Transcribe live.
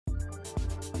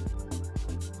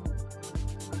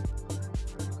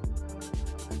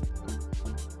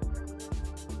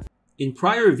In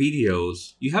prior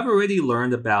videos, you have already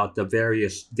learned about the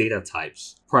various data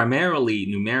types, primarily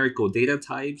numerical data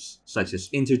types such as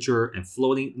integer and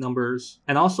floating numbers,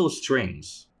 and also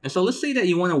strings. And so let's say that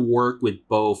you want to work with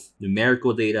both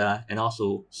numerical data and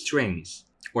also strings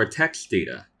or text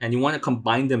data, and you want to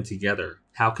combine them together.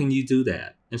 How can you do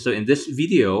that? And so in this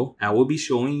video, I will be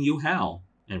showing you how,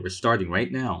 and we're starting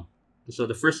right now. So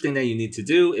the first thing that you need to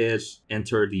do is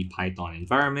enter the Python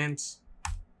environment.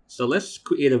 So let's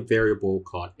create a variable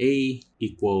called a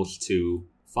equals to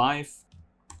 5.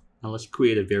 And let's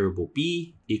create a variable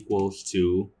b equals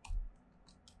to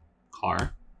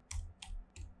car.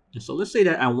 And so let's say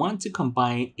that I want to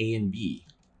combine a and b,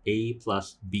 a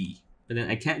plus b. But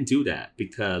then I can't do that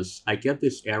because I get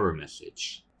this error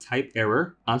message. Type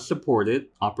error, unsupported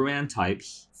operand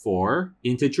types for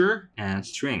integer and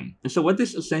string. And so what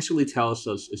this essentially tells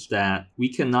us is that we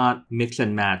cannot mix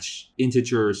and match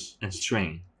integers and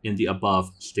string in the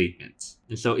above statement.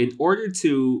 And so in order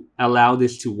to allow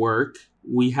this to work,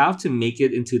 we have to make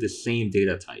it into the same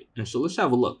data type. And so let's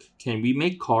have a look. Can we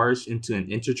make cars into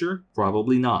an integer?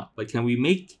 Probably not. But can we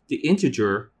make the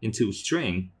integer into a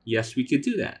string? Yes, we could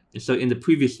do that. And so in the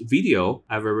previous video,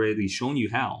 I've already shown you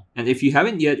how. And if you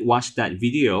haven't yet watched that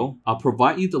video, I'll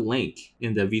provide you the link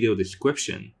in the video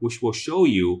description, which will show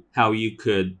you how you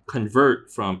could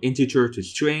convert from integer to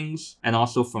strings and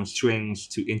also from strings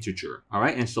to integer. All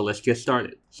right, and so let's get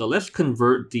started. So let's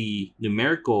convert the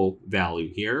numerical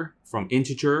value here from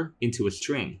integer into a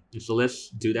string. And so let's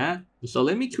do that. So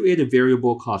let me create a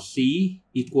variable called c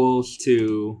equals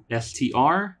to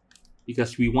str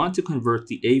because we want to convert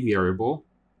the a variable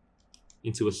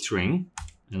into a string.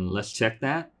 And let's check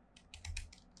that.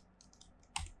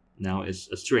 Now it's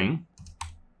a string.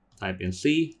 Type in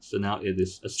c, so now it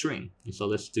is a string. And so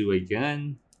let's do it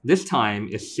again. This time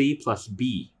it's c plus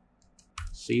b.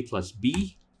 C plus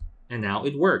b. And now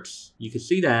it works. You can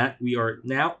see that we are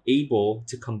now able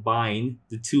to combine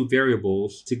the two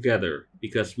variables together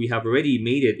because we have already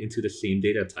made it into the same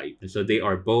data type. And so they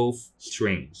are both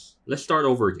strings. Let's start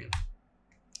over again.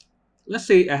 Let's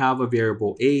say I have a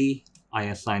variable a, I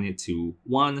assign it to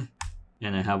 1,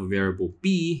 and I have a variable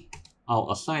b, I'll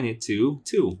assign it to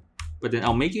 2, but then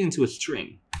I'll make it into a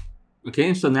string. Okay,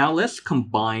 and so now let's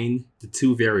combine the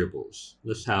two variables.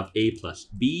 Let's have a plus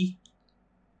b.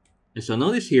 And so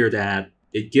notice here that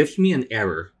it gives me an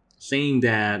error saying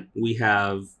that we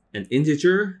have an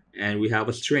integer and we have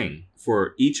a string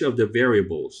for each of the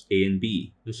variables a and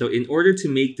b. And so in order to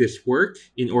make this work,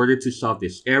 in order to solve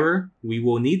this error, we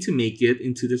will need to make it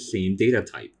into the same data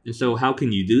type. And so how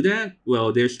can you do that?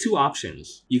 Well, there's two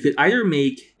options. You could either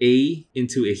make a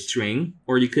into a string,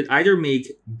 or you could either make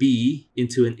b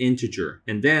into an integer,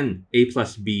 and then a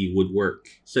plus b would work.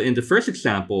 So in the first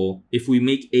example, if we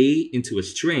make a into a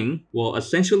string, we'll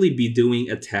essentially be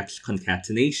doing a text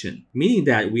concatenation, meaning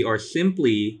that we are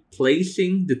simply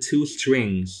placing the two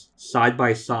strings side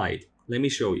by side. Let me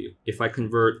show you. If I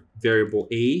convert variable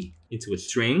a into a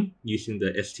string using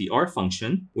the str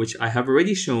function, which I have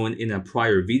already shown in a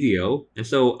prior video. And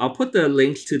so I'll put the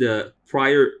links to the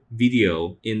prior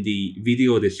video in the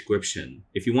video description.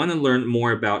 If you want to learn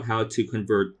more about how to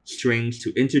convert strings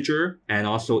to integer and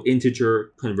also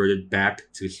integer converted back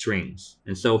to strings.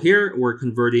 And so here we're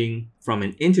converting from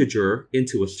an integer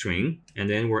into a string, and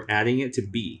then we're adding it to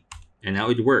b. And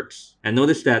now it works. And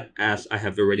notice that, as I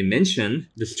have already mentioned,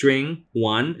 the string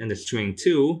 1 and the string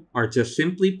 2 are just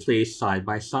simply placed side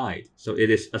by side. So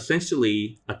it is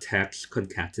essentially a text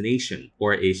concatenation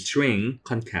or a string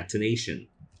concatenation.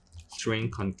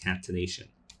 String concatenation.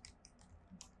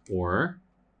 Or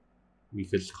we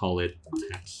could call it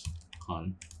text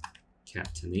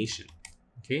concatenation.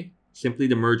 Okay? Simply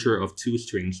the merger of two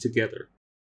strings together.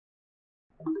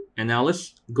 And now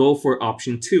let's go for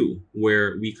option 2,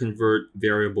 where we convert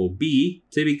variable b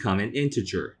to become an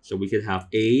integer. So we could have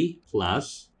a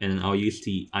plus, and then I'll use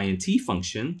the int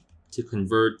function to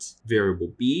convert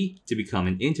variable b to become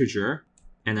an integer.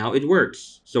 And now it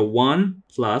works. So 1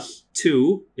 plus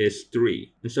 2 is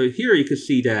 3. And so here you can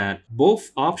see that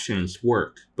both options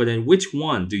work, but then which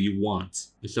one do you want?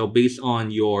 And so based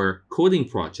on your coding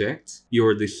project,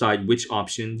 you'll decide which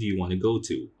option do you want to go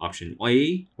to, option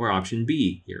A or option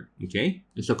B here, okay?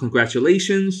 And so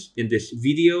congratulations, in this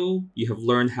video, you have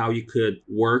learned how you could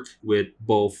work with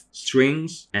both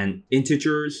strings and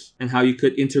integers and how you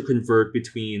could interconvert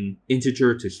between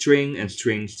integer to string and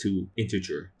strings to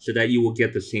integer so that you will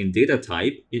get the same data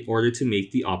type in order to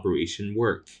make the operation operation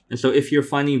work. And so if you're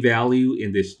finding value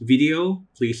in this video,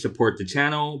 please support the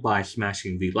channel by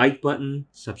smashing the like button,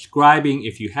 subscribing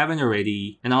if you haven't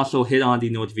already, and also hit on the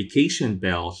notification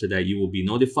bell so that you will be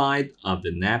notified of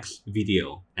the next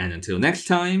video. And until next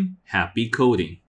time, happy coding!